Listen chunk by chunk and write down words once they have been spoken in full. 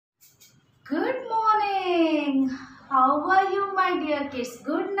How are you, my dear kids?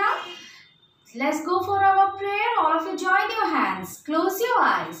 Good now? Let's go for our prayer. All of you join your hands. Close your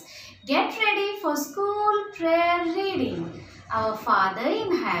eyes. Get ready for school prayer reading. Our Father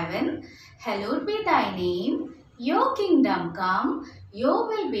in heaven, hallowed be thy name. Your kingdom come. Your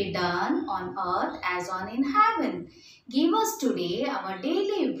will be done on earth as on in heaven. Give us today our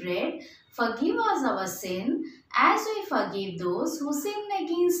daily bread. Forgive us our sin as we forgive those who sin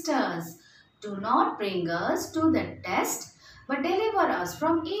against us. Do not bring us to the test, but deliver us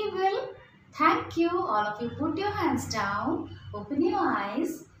from evil. Thank you. All of you put your hands down. Open your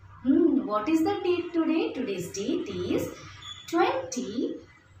eyes. What is the date today? Today's date is 20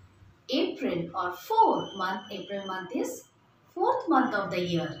 April or 4th month. April month is 4th month of the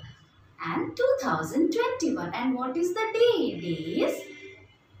year and 2021. And what is the day? Day is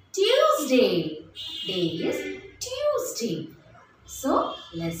Tuesday. Day is Tuesday. So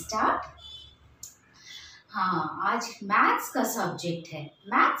let's start. हाँ, आज maths का subject है,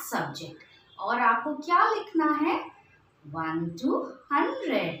 maths subject. और आपको क्या लिखना है? 1 to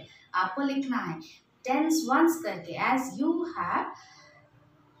 100 आपको लिखना है टेंस वंस करके, as you have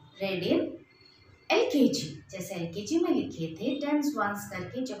read in LKG. जैसे एलकेजी में लिखे थे टेंस वंस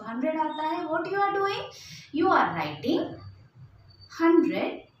करके, जब 100 आता है what you are doing? You are writing 100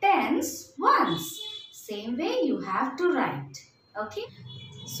 tens ones. Same way you have to right. Okay,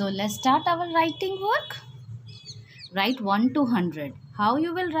 so let's start our writing work. Write 1 to 100. How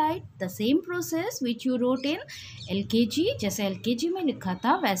you will write? The same process which you wrote in LKG. जैसे LKG में लिखा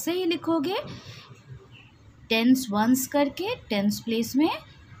था वैसे ही लिखोगे। Tens ones करके tens place में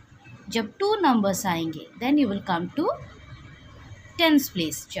जब 2 numbers आएंगे then you will come to tens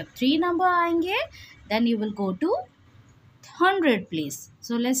place. जब 3 नंबर आएंगे then you will go to 100 place.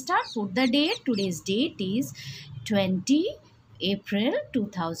 So let's start. Put the date. Today's date is 20 April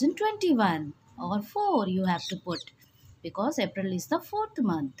 2021, or 4 you have to put because April is the 4th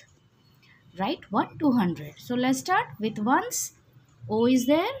month. Write 1 to 100. So let's start with ones. O is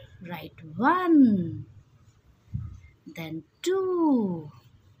there. Write 1. Then 2,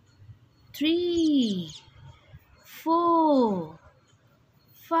 3, 4,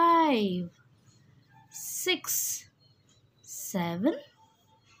 5, 6, 7,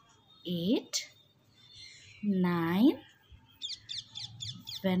 8, 9.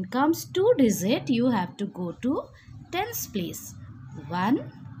 When comes 2 digit, you have to go to tens place. 1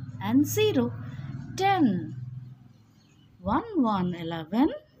 and 0. 10. 1, 1, 11.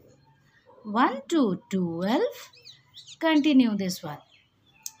 1, 2, 12. Continue this one.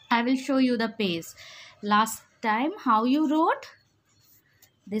 I will show you the pace. Last time how you wrote?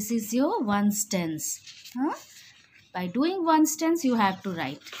 This is your ones tens. By doing ones tens you have to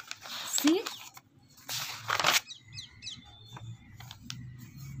write. See?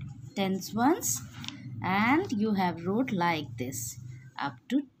 Tens ones, and you have wrote like this up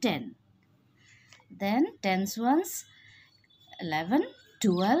to 10. Then tens ones 11,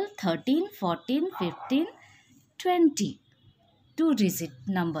 12, 13, 14, 15, 20. 2 digit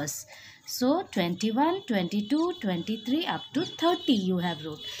numbers. So 21, 22, 23 up to 30 you have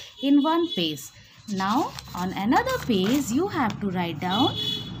wrote in one page. Now on another page you have to write down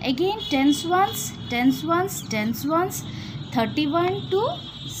again tens ones, tens ones, tens ones, 31 to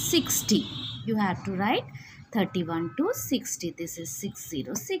 60. You have to write 31 to 60. This is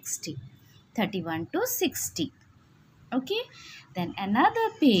 60, 60. 31 to 60. Okay. Then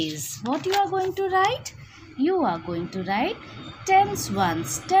another page. What you are going to write? You are going to write tens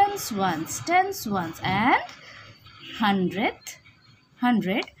ones, tens ones, tens ones, and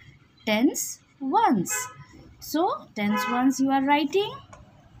 100 tens ones. So tens ones you are writing.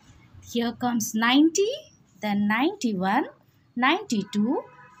 Here comes 90, then 91, 92,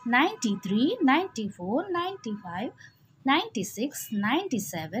 93, 94, 95, 96,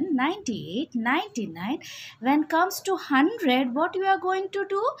 97, 98, 99. When comes to 100, what you are going to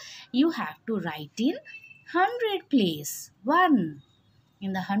do? You have to write in 100 place. 1.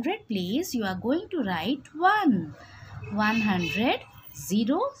 In the 100 place, you are going to write 1. 100,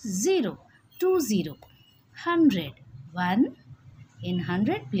 0, 0, 20, 100, 1. In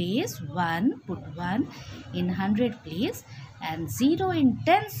 100 place, 1, put 1 in 100 place, and 0 in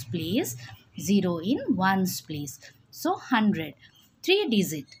tens place, 0 in ones place. So 100. 3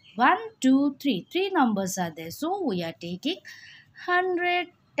 digit. 1, 2, 3. 3 numbers are there. So we are taking 100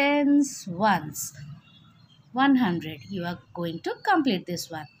 tens ones. 100. You are going to complete this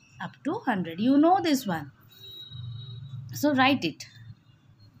one up to 100. You know this one. So write it.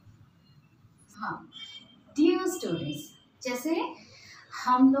 हाँ, dear students, जैसे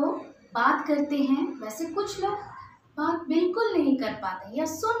हम लोग बात करते हैं वैसे कुछ लोग बात बिल्कुल नहीं कर पाते या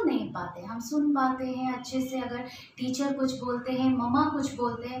सुन नहीं पाते। हम सुन पाते हैं अच्छे से, अगर टीचर कुछ बोलते हैं, मम्मा कुछ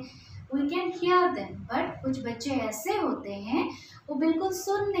बोलते हैं, we can hear them. But कुछ बच्चे ऐसे होते हैं वो बिल्कुल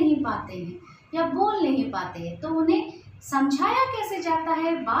सुन नहीं पाते हैं या बोल नहीं पाते हैं, तो उन्हें समझाया कैसे जाता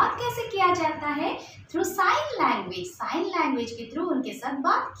है, बात कैसे किया जाता है? Through sign language. Sign language के थ्रू उनके साथ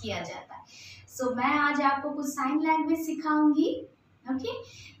बात किया जाता है। सो मैं आज आपको कुछ sign language सिखाऊंगी। Okay,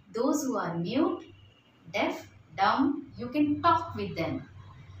 those who are mute, def, डम, you can talk with them.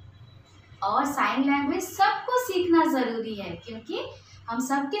 और साइन लैंग्वेज सबको सीखना ज़रूरी है, क्योंकि हम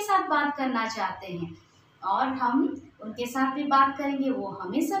सबके साथ बात करना चाहते हैं और हम उनके साथ भी बात करेंगे, वो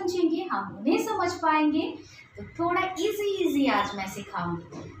हमें समझेंगे, हम उन्हें समझ पाएंगे। तो थोड़ा इजी आज मैं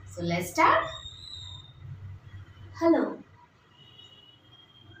सिखाऊंगी। So let's start. Hello,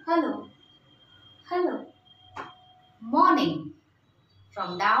 hello, hello. Morning,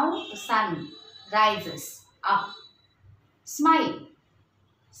 from down the sun rises up. Smile.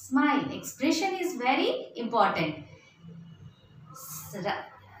 Smile. Expression is very important.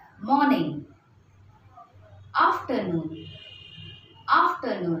 Morning. Afternoon.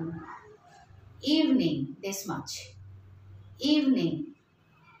 Afternoon. Evening. This much. Evening.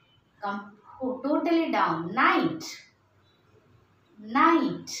 Come totally down. Night.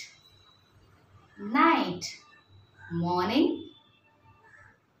 Night. Night. Morning.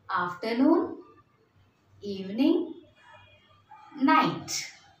 Afternoon. Evening. Night.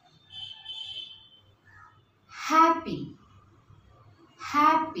 Happy.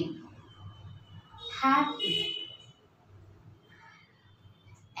 Happy. Happy.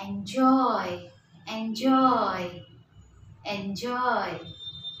 Enjoy. Enjoy. Enjoy.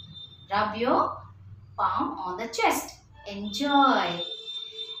 Rub your palm on the chest. Enjoy.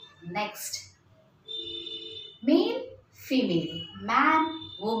 Next. Male, female, man,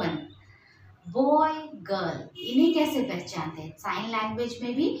 woman, boy, girl. इन्हें कैसे पहचानते हैं? Sign language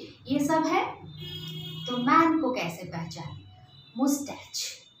में भी ये सब है। तो मैन को कैसे पहचाने? मुस्टैच,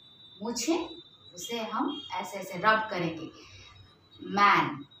 मुझे उसे हम ऐसे ऐसे रब करेंगे।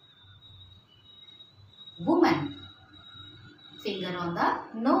 Man. Woman, finger on the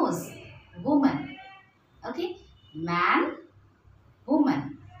nose. Woman. Okay. Man,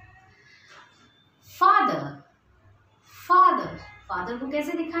 woman. Father. Father. Father को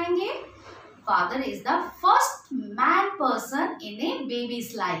कैसे दिखाएंगे? Father is the first man person in a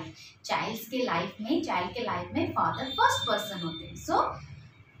baby's life. Child के life में father first person होते हैं. So,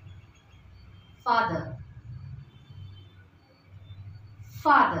 father.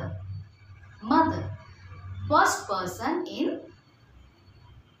 Father. Mother. First person in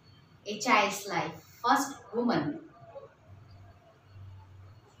a child's life. First woman.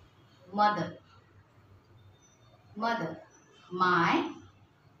 Mother. Mother. My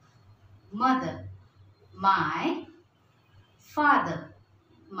mother. My father.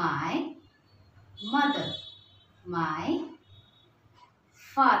 My mother. My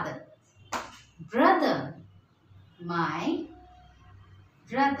father. Brother. My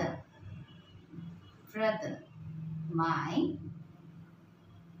brother. Brother. My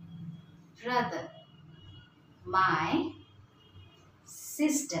brother. My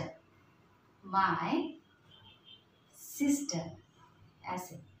sister. My sister.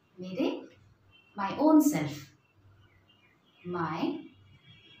 ऐसे मेरे my own self. My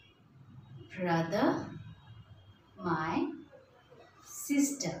brother. My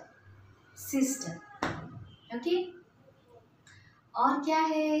sister. Sister. Okay. और क्या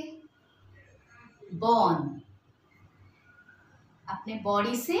है? Born. अपने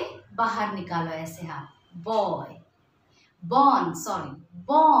body से बाहर निकालो ऐसे हाथ। Boy. Born, sorry,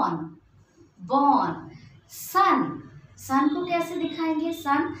 born. Born. सन। सन को कैसे दिखाएंगे?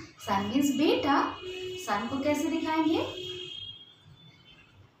 सन, सन मीन्स बेटा। सन को कैसे दिखाएंगे?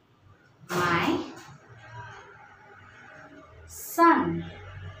 My son.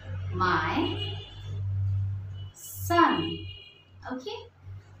 My son. Okay.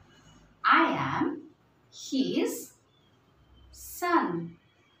 I am his son.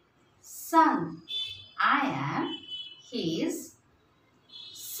 Son. I am his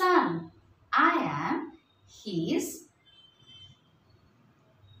son. I am his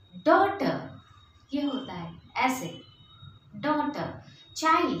daughter. ये होता है ऐसे, daughter.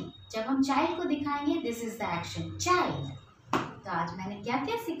 Child. जब हम child को दिखाएंगे, this is the action. Child. तो आज मैंने क्या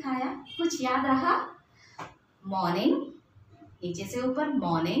क्या सिखाया? कुछ याद रहा? Morning. नीचे से ऊपर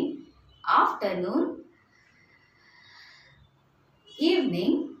morning. Afternoon.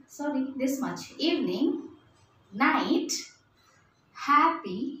 Evening, sorry, this much. Evening, night,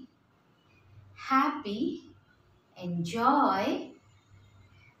 happy, happy, enjoy,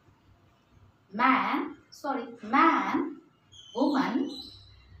 man, sorry, man, woman,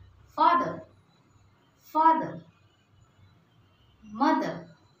 father, father, mother,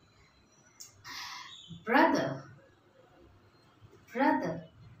 brother, brother,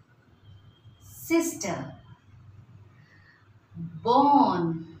 sister,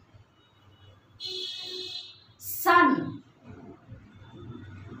 born, son,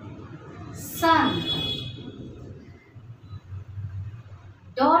 son,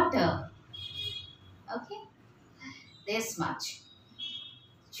 daughter. Okay, this much.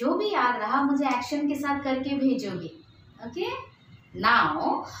 जो भी याद रहा मुझे एक्शन के साथ करके भेजोगे. ओके,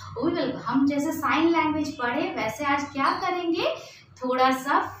 नाउ वी विल, हम जैसे साइन लैंग्वेज पढ़े वैसे आज क्या करेंगे, थोड़ा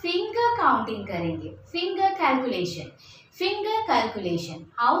सा फिंगर काउंटिंग करेंगे. Finger calculation. Finger calculation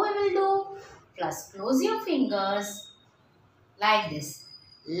how we will do, plus close your fingers like this.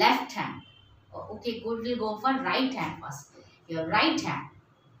 Left hand. Okay, good, we'll go for right hand first. Your right hand,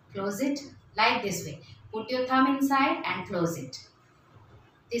 close it like this way. Put your thumb inside and close it.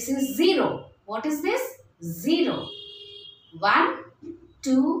 This is 0. What is this? 0. 1,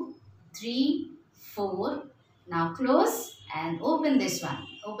 2, 3, 4. Now close and open this one.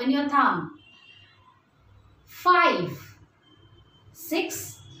 Open your thumb. 5,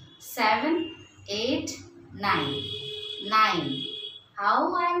 6, 7, 8, 9. 9.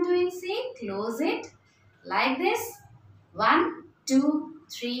 How I am doing? See, close it like this. 1, 2,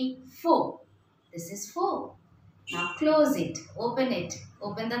 3, 4. This is 4. Now close it. Open it.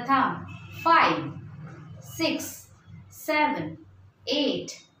 Open the thumb. 5, 6, 7,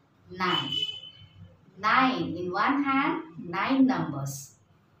 8, 9. 9 in one hand. 9 numbers.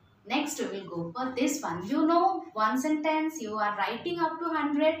 Next we will go for this one. You know ones and tens. You are writing up to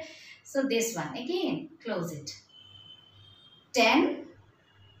 100. So this one again. Close it. 10,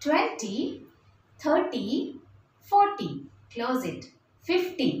 20, 30, 40. Close it.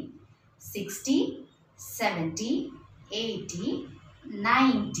 50, 60, 70, 80,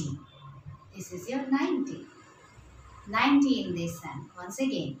 90. This is your 90. 90 in this hand. Once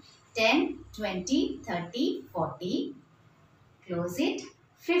again. 10, 20, 30, 40. Close it.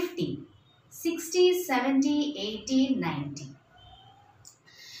 50, 60, 70, 80, 90.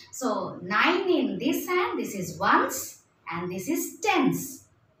 So 9 in this hand. This is ones. And this is tens.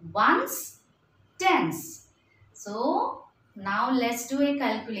 Ones, tens. So, now let's do a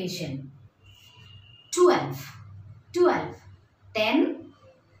calculation. 12. 12. 10,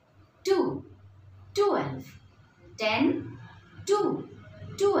 2. 12. 10, 2.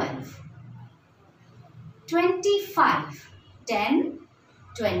 12. 25. 10,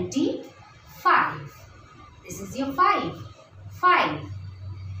 25. This is your 5. 5.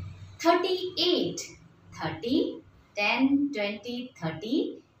 38. 30. 10, 20,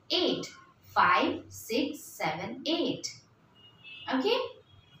 30, 8. 5, 6, 7, 8. Okay?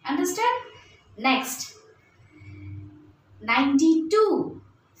 Understand? Next. 92.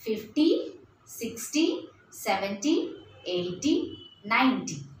 50, 60, 70, 80,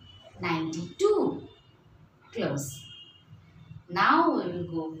 90. 92. Close. Now we will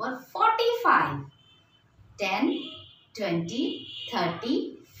go for 45. 10, 20,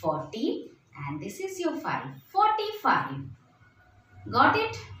 30, 40. And this is your 5. 45. Got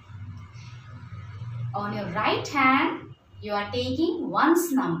it? On your right hand, you are taking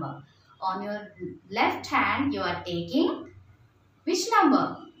ones number. On your left hand, you are taking which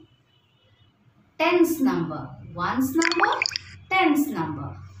number? Tens number. Ones number, tens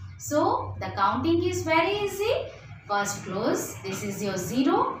number. So, the counting is very easy. First close. This is your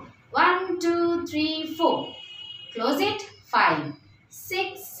 0. 1, 2, 3, 4. Close it. 5.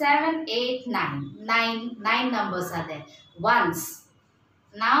 6, 7, 8, 9. 9 numbers are there. Ones.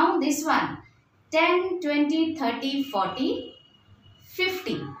 Now this one. 10, 20, 30, 40,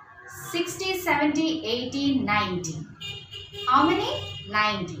 50, 60, 70, 80, 90. How many?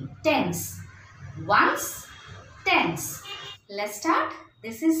 90. Tens. Ones. Tens. Let's start.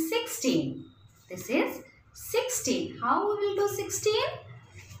 This is 16. This is 16. How we will do 16?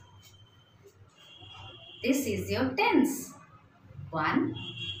 This is your tens. 1,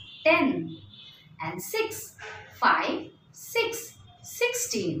 10 and 6, 5, 6,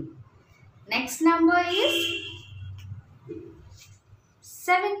 16. Next number is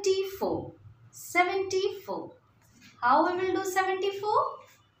 74. 74. How we will do 74?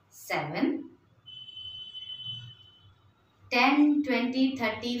 7, 10, 20,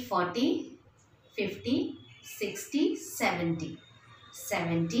 30, 40, 50, 60, 70.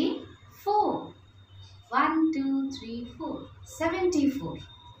 74. 1, 2, 3, 4. 74.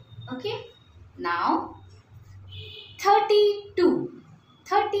 Okay. Now 32.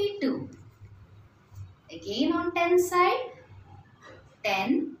 32. Again on 10 side.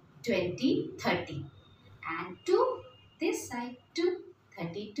 10, 20, 30. and 2 this side, 2,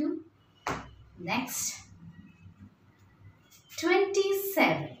 32. Next,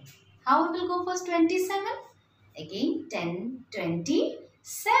 27. How we will go for 27? Again, 10,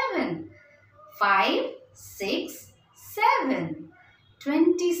 27. 5, 6, 7.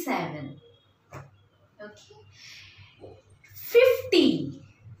 27. Okay. 50.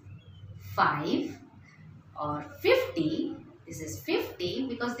 5 or 50. This is 50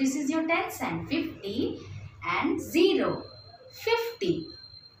 because this is your 10 cent. 50 and 0. 50.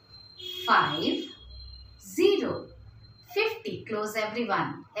 5, 0. 50. Close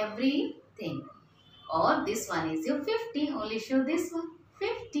everyone. Everything. Or this one is your 50. Only show this one.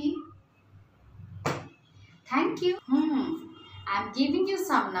 50. Thank you. I'm giving you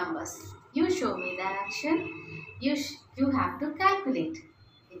some numbers. You show me the action. You have to calculate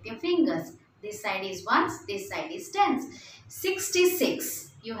with your fingers. This side is ones, this side is tens.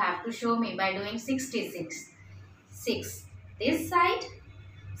 66. You have to show me by doing 66. 6 this side,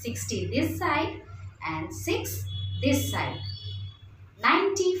 60 this side, and 6 this side.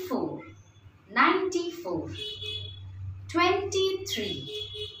 94. 94. 23.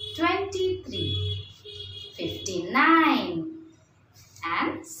 23. 59.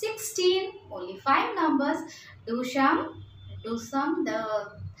 And 16. Only 5 numbers. Do some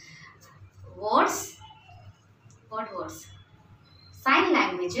the words. What words? Sign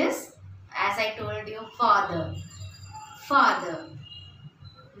languages. As I told you, father, father,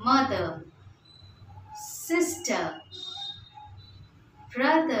 mother, sister,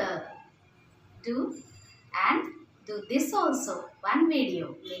 brother. Do this also. One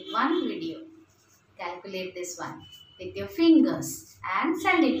video. Make one video. Calculate this one with your fingers and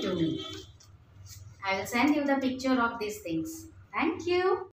send it to me. I will send you the picture of these things. Thank you.